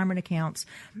with retirement accounts,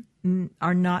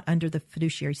 are not under the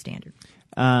fiduciary standard.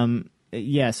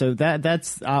 So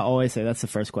that's I always say that's the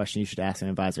first question you should ask an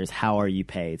advisor is, how are you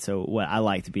paid? So what I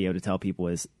like to be able to tell people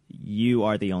is, you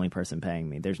are the only person paying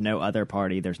me. There's no other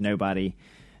party. There's nobody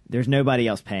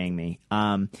else paying me.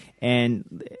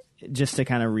 And just to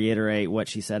kind of reiterate what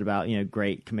she said about,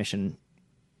 great commission,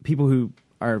 people who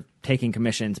are taking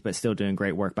commissions but still doing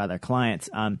great work by their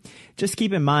clients. Just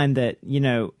keep in mind that,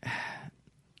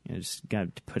 just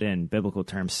got to put in biblical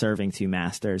terms, serving two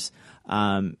masters.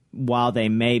 While they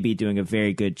may be doing a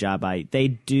very good job, they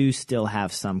do still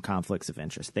have some conflicts of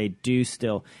interest. They do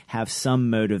still have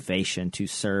some motivation to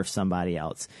serve somebody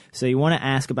else. So you want to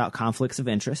ask about conflicts of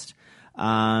interest.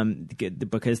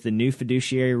 Because the new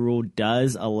fiduciary rule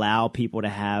does allow people to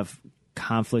have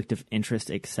conflict of interest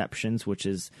exceptions, which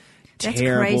is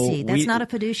terrible. That's crazy. That's not a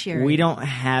fiduciary. We don't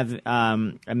have,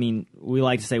 we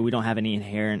like to say we don't have any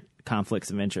inherent conflicts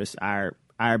of interest.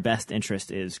 Our best interest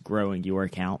is growing your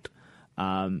account.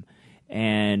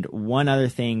 And one other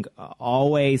thing,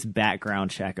 always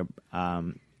background check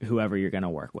whoever you're going to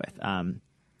work with.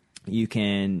 You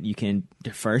can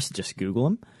first just Google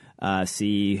them.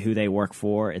 See who they work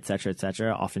for, et cetera, et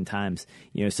cetera. Oftentimes,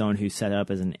 someone who's set up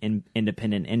as an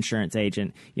independent insurance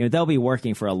agent, they'll be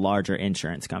working for a larger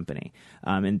insurance company.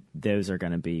 And those are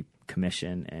going to be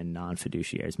commission and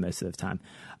non-fiduciaries most of the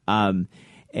time.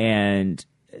 And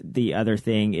the other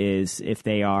thing is, if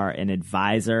they are an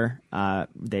advisor,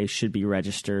 they should be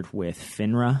registered with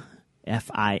FINRA.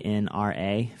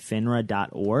 FINRA,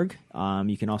 FINRA.org.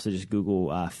 You can also just Google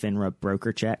FINRA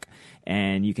broker check,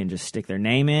 and you can just stick their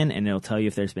name in, and it'll tell you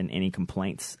if there's been any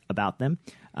complaints about them.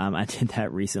 I did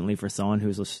that recently for someone who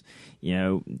was,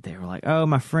 they were like, oh,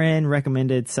 my friend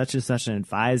recommended such and such an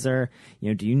advisor.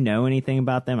 Do you know anything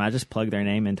about them? I just plugged their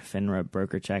name into FINRA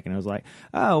broker check, and it was like,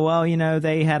 oh, well,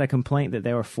 they had a complaint that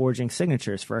they were forging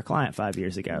signatures for a client 5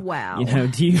 years ago. Wow.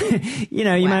 Do you,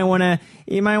 you might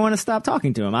want to stop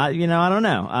talking to them. I don't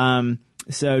know.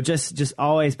 So just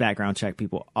always background check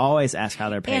people. Always ask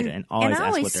how they're paid, and always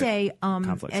ask what their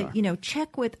conflicts are.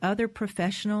 Check with other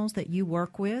professionals that you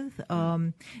work with.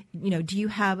 Do you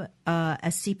have a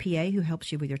CPA who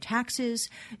helps you with your taxes?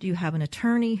 Do you have an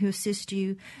attorney who assists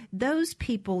you? Those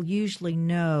people usually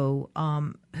know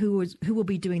who will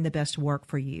be doing the best work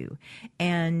for you,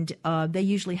 and they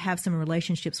usually have some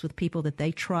relationships with people that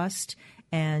they trust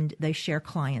and they share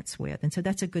clients with, and so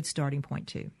that's a good starting point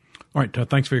too. All right.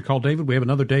 Thanks for your call, David. We have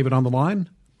another David on the line,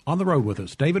 on the road with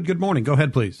us. David, good morning. Go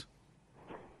ahead, please.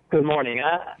 Good morning.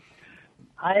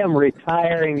 I am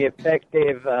retiring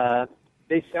effective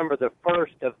December the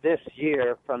 1st of this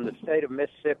year from the state of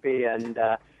Mississippi, and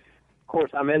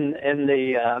course, I'm in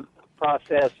the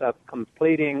process of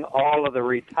completing all of the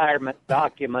retirement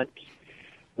documents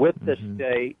with the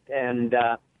state, and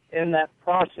in that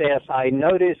process, I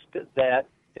noticed that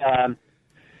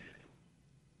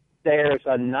there's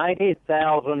a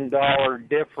 $90,000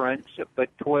 difference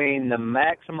between the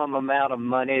maximum amount of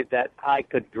money that I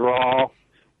could draw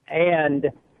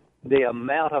and the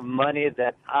amount of money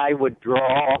that I would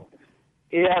draw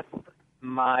if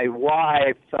my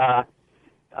wife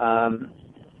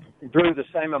drew the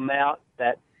same amount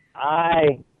that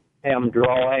I am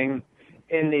drawing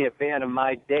in the event of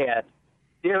my death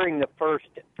during the first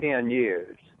 10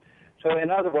 years. So in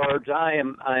other words, I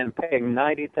am paying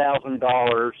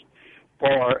 $90,000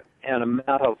 for an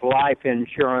amount of life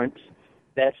insurance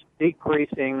that's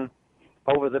decreasing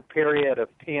over the period of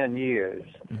 10 years.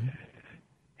 Mm-hmm.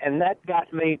 And that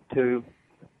got me to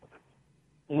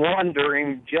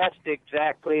wondering just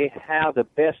exactly how the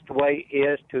best way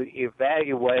is to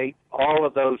evaluate all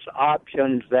of those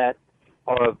options that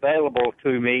are available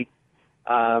to me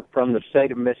from the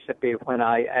state of Mississippi when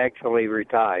I actually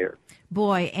retire.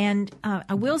 Boy, and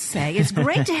I will say it's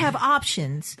great to have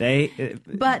options.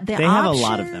 But they have a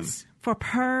lot of them. For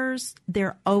PERS,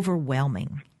 they're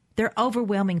overwhelming. They're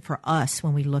overwhelming for us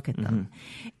when we look at them.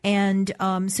 And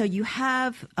so you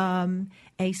have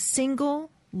a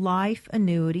single life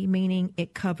annuity, meaning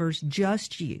it covers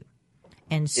just you.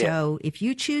 And so if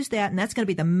you choose that, and that's going to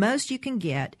be the most you can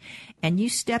get, and you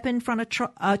step in front of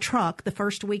a truck the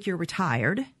first week you're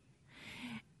retired,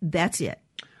 that's it.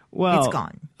 Well, it's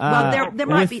gone. Well, there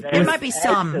might be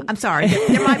some. I'm sorry.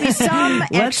 There might be some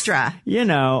extra.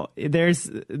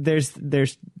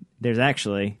 There's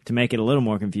actually, to make it a little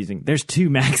more confusing, there's two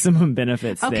maximum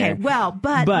benefits there. Okay, well,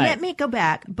 but let me go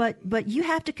back. But you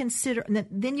have to consider,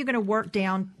 then you're going to work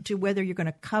down to whether you're going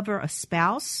to cover a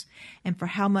spouse and for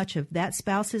how much of that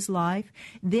spouse's life.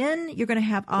 Then you're going to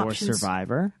have options. Or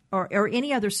survivor. Or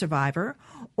any other survivor.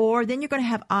 Or then you're going to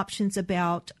have options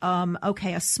about,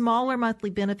 a smaller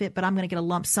monthly benefit, but I'm going to get a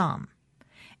lump sum.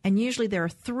 And usually there are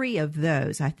 3 of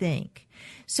those, I think.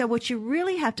 So what you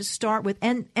really have to start with,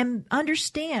 and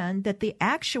understand that the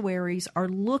actuaries are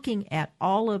looking at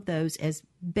all of those as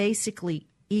basically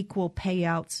equal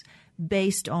payouts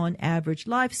based on average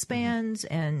lifespans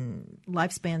and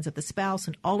lifespans of the spouse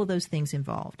and all of those things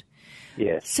involved.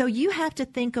 Yes. So you have to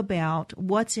think about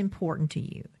what's important to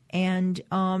you. And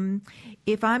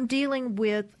if I'm dealing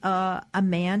with a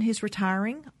man who's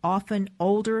retiring, often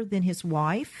older than his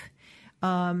wife,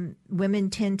 women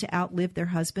tend to outlive their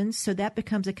husbands, so that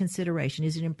becomes a consideration.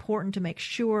 Is it important to make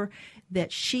sure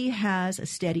that she has a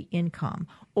steady income,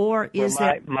 or is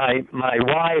my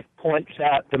wife points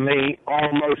out to me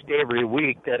almost every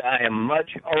week that I am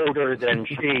much older than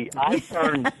she. I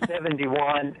turned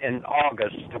 71 in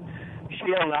August.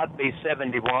 She'll not be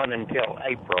 71 until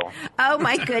April. Oh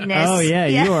my goodness! Oh yeah,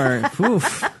 you are.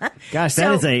 Oof. Gosh,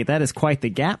 that is quite the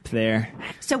gap there.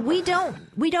 So we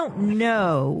don't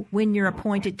know when your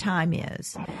appointed time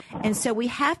is, and so we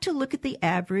have to look at the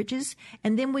averages,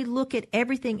 and then we look at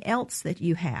everything else that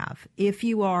you have. If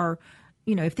you are,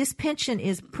 if this pension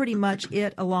is pretty much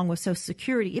it along with Social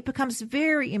Security, it becomes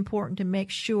very important to make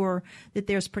sure that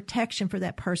there's protection for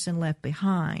that person left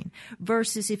behind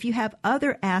versus if you have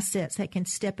other assets that can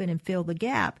step in and fill the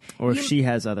gap. Or if she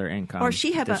has other income. Or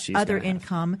she has other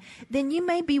income, then you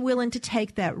may be willing to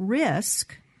take that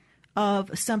risk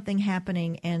of something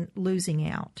happening and losing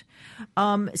out.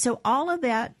 So all of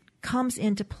that comes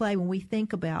into play when we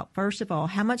think about, first of all,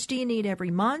 how much do you need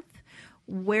every month?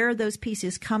 Where are those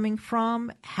pieces coming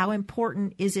from? How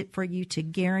important is it for you to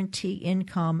guarantee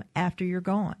income after you're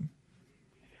gone?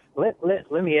 Let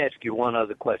me ask you one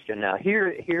other question. Now,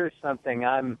 here's something.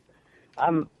 I'm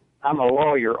a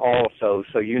lawyer also,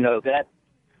 so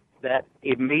that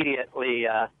immediately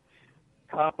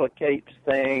complicates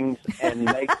things and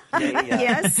makes me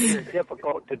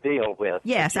difficult to deal with.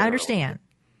 Yes, I understand.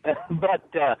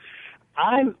 But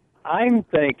I'm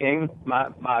thinking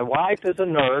my wife is a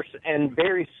nurse and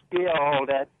very skilled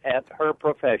at her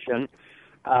profession.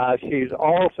 She's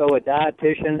also a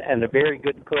dietitian and a very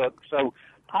good cook. So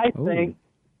I think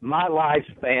my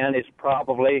lifespan is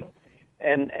probably,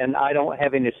 and I don't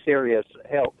have any serious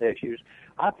health issues,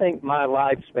 I think my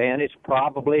lifespan is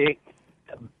probably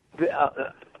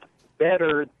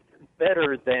better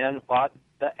than what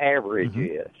the average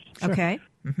is. Okay.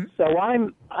 Mm-hmm. So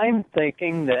I'm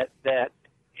thinking that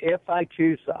if I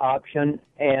choose the option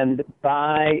and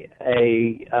buy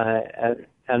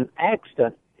an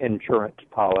accident insurance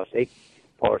policy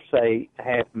for say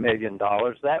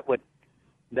 $500,000,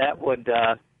 that would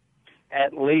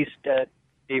at least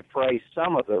defray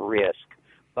some of the risk.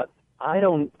 But I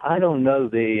don't know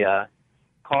the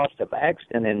cost of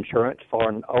accident insurance for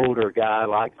an older guy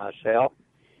like myself.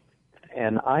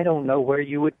 And I don't know where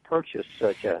you would purchase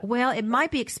such a... Well, it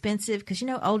might be expensive because,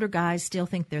 older guys still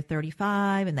think they're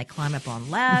 35 and they climb up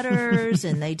on ladders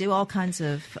and they do all kinds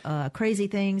of crazy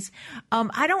things.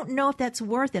 I don't know if that's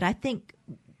worth it. I think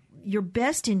your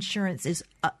best insurance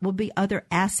will be other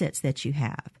assets that you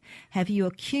have. Have you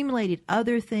accumulated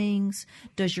other things?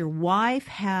 Does your wife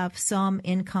have some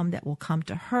income that will come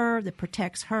to her that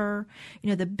protects her?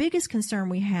 The biggest concern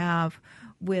we have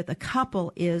with a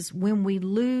couple is when we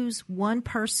lose one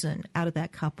person out of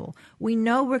that couple, we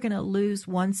know we're going to lose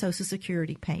one Social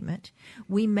Security payment.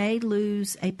 We may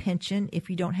lose a pension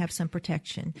if you don't have some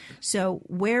protection. So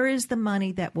where is the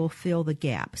money that will fill the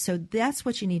gap? So that's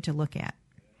what you need to look at.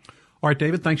 All right,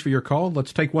 David, thanks for your call.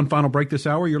 Let's take one final break this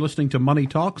hour. You're listening to Money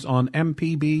Talks on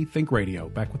MPB Think Radio.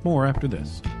 Back with more after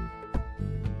this.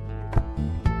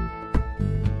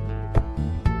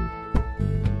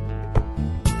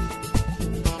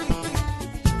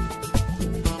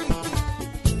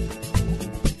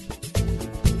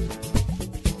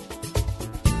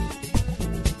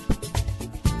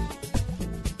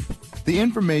 The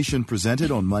information presented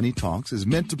on Money Talks is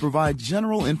meant to provide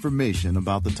general information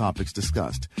about the topics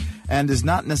discussed and is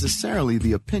not necessarily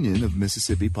the opinion of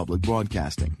Mississippi Public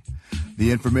Broadcasting.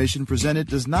 The information presented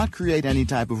does not create any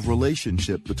type of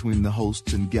relationship between the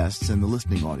hosts and guests and the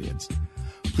listening audience.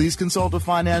 Please consult a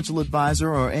financial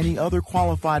advisor or any other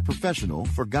qualified professional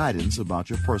for guidance about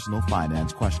your personal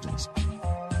finance questions.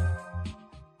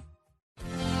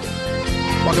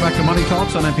 Welcome back to Money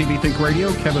Talks on MPB Think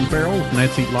Radio. Kevin Farrell,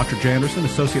 Nancy Lottridge-Anderson,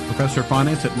 Associate Professor of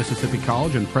Finance at Mississippi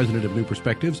College and President of New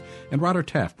Perspectives, and Ryder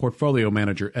Taft, Portfolio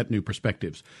Manager at New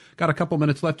Perspectives. Got a couple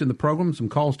minutes left in the program, some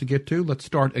calls to get to. Let's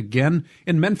start again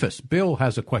in Memphis. Bill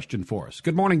has a question for us.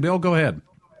 Good morning, Bill. Go ahead.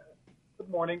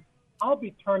 Good morning. I'll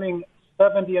be turning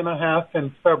 70 and a half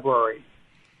in February.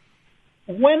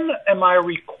 When am I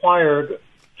required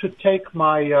to take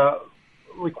my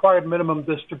required minimum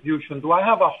distribution? Do I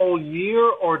have a whole year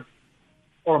or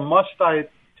must I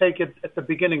take it at the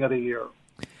beginning of the year?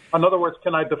 In other words,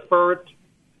 can I defer it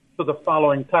to the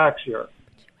following tax year?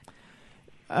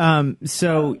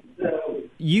 So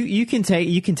you can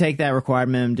take that required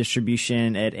minimum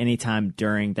distribution at any time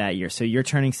during that year. So you're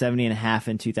turning 70 and a half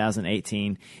in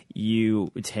 2018. You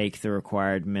take the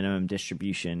required minimum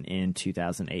distribution in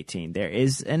 2018. There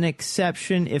is an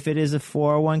exception if it is a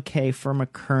 401k from a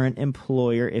current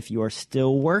employer. If you are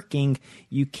still working,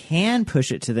 you can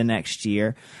push it to the next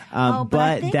year. But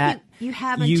I think you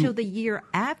have until the year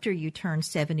after you turn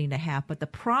 70 and a half. But the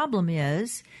problem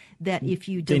is that if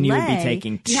you delay, then you would be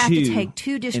taking you have to take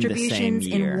two distributions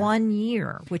in 1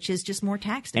 year, which is just more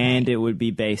tax to pay. And it would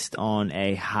be based on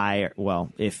a higher,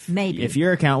 if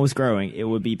your account was growing, it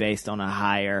would be based on a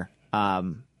higher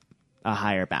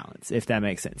balance, if that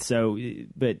makes sense. So,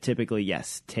 but typically,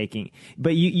 yes,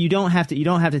 but you don't have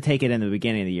to take it in the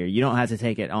beginning of the year. You don't have to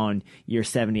take it on your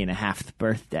 70 and a half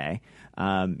birthday.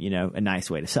 A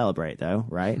nice way to celebrate, though,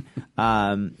 right?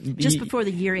 Just before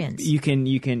the year ends. You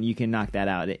can knock that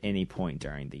out at any point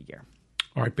during the year.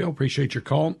 All right, Bill, appreciate your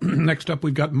call. Next up,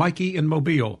 we've got Mikey in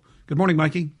Mobile. Good morning,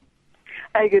 Mikey.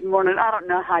 Hey, good morning. I don't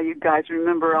know how you guys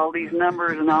remember all these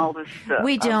numbers and all this stuff.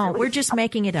 We don't. We're just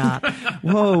making it up.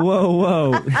 Whoa.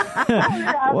 Whoa.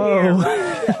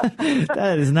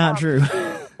 That is not true.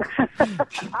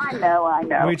 I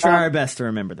know. We try our best to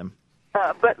remember them.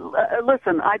 But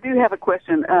listen, I do have a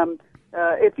question.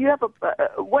 If you have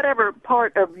whatever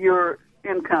part of your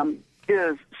income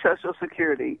is Social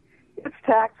Security, it's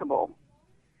taxable.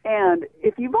 And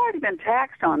if you've already been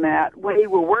taxed on that when you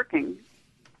were working,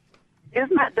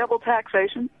 isn't that double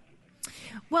taxation?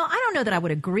 Well, I don't know that I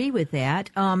would agree with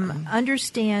that.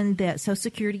 Understand that Social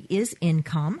Security is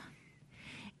income,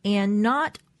 and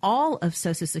not all of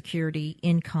Social Security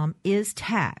income is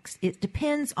taxed. It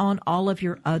depends on all of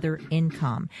your other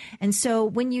income. And so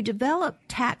when you develop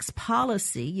tax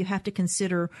policy, you have to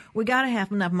consider we got to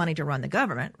have enough money to run the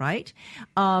government, right?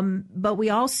 But we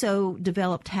also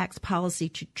develop tax policy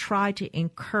to try to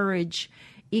encourage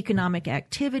economic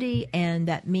activity, and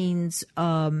that means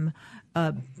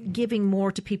giving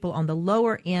more to people on the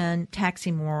lower end,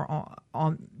 taxing more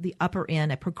on the upper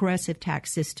end, a progressive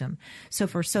tax system. So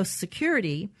for Social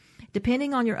Security,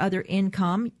 depending on your other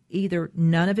income, either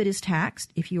none of it is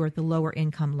taxed if you are at the lower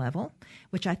income level,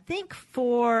 which I think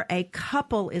for a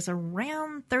couple is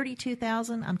around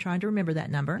 $32,000. I'm trying to remember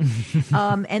that number.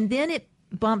 And then it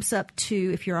bumps up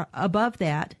to, if you're above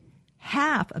that,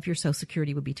 half of your Social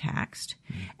Security would be taxed.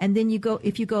 And then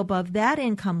if you go above that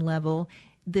income level,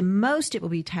 the most it will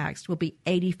be taxed will be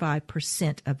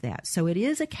 85% of that. So it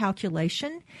is a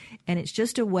calculation, and it's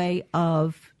just a way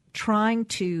of trying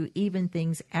to even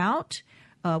things out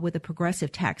with a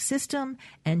progressive tax system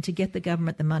and to get the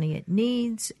government the money it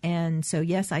needs. And so,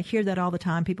 yes, I hear that all the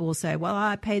time. People will say, well,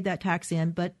 I paid that tax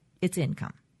in, but it's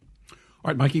income. All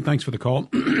right, Mikey, thanks for the call.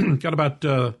 Got about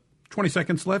 20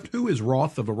 seconds left. Who is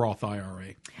Roth of a Roth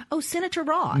IRA? Oh, Senator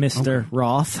Roth. Mr.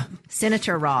 Roth.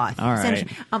 Senator Roth. All right.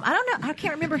 Senator, I don't know. I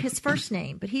can't remember his first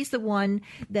name, but he's the one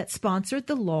that sponsored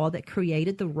the law that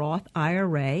created the Roth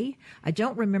IRA. I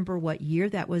don't remember what year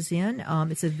that was in.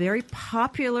 It's a very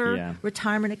popular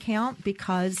retirement account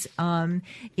because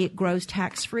it grows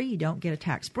tax-free. You don't get a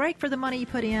tax break for the money you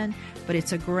put in, but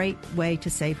it's a great way to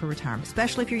save for retirement,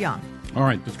 especially if you're young. All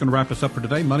right, that's going to wrap us up for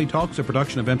today. Money Talks, a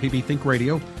production of MPB Think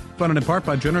Radio, funded in part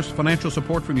by generous financial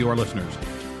support from you, our listeners.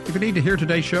 If you need to hear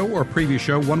today's show or a previous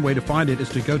show, one way to find it is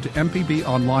to go to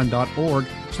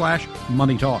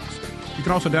mpbonline.org/Money Talks. You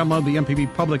can also download the MPB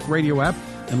Public Radio app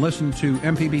and listen to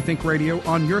MPB Think Radio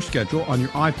on your schedule on your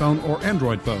iPhone or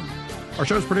Android phone. Our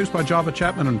show is produced by Java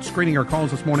Chapman, and screening our calls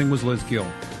this morning was Liz Gill.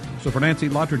 So for Nancy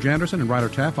Lottridge Anderson and Ryder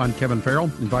Taff, I'm Kevin Farrell,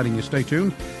 inviting you to stay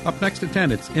tuned. Up next at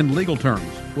 10, it's In Legal Terms.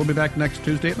 We'll be back next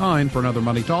Tuesday at 9 for another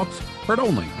Money Talks, heard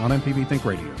only on MPB Think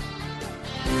Radio.